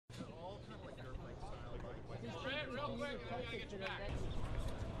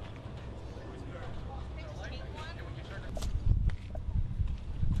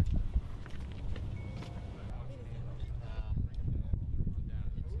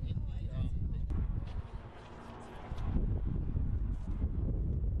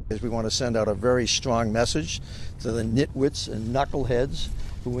We want to send out a very strong message to the nitwits and knuckleheads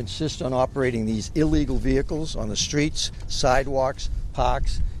who insist on operating these illegal vehicles on the streets, sidewalks,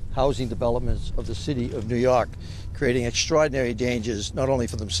 parks, housing developments of the city of New York, creating extraordinary dangers not only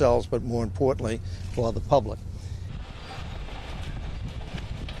for themselves but more importantly for the public.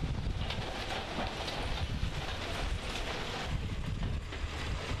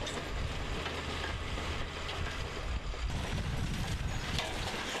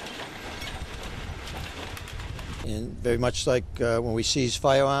 And very much like when we seize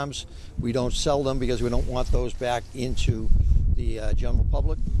firearms, we don't sell them because we don't want those back into the general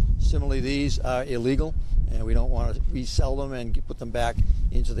public. Similarly, these are illegal, and we don't want to resell them and put them back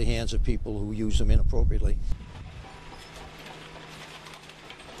into the hands of people who use them inappropriately.